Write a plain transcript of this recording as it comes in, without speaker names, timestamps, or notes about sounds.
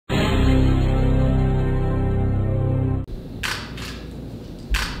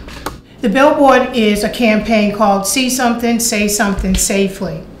The billboard is a campaign called See Something, Say Something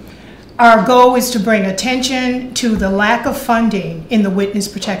Safely. Our goal is to bring attention to the lack of funding in the Witness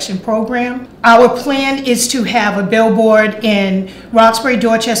Protection Program. Our plan is to have a billboard in Roxbury,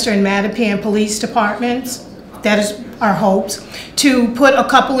 Dorchester, and Mattapan police departments. That is our hopes. To put a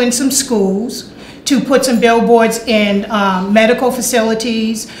couple in some schools, to put some billboards in medical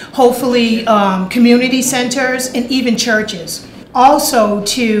facilities, hopefully community centers, and even churches. Also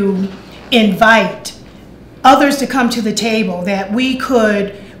to invite others to come to the table, that we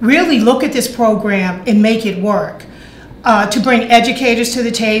could really look at this program and make it work. To bring educators to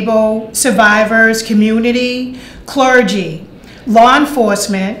the table, survivors, community, clergy, law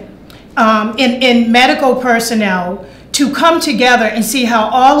enforcement, and medical personnel to come together and see how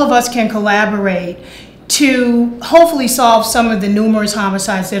all of us can collaborate to hopefully solve some of the numerous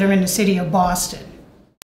homicides that are in the city of Boston.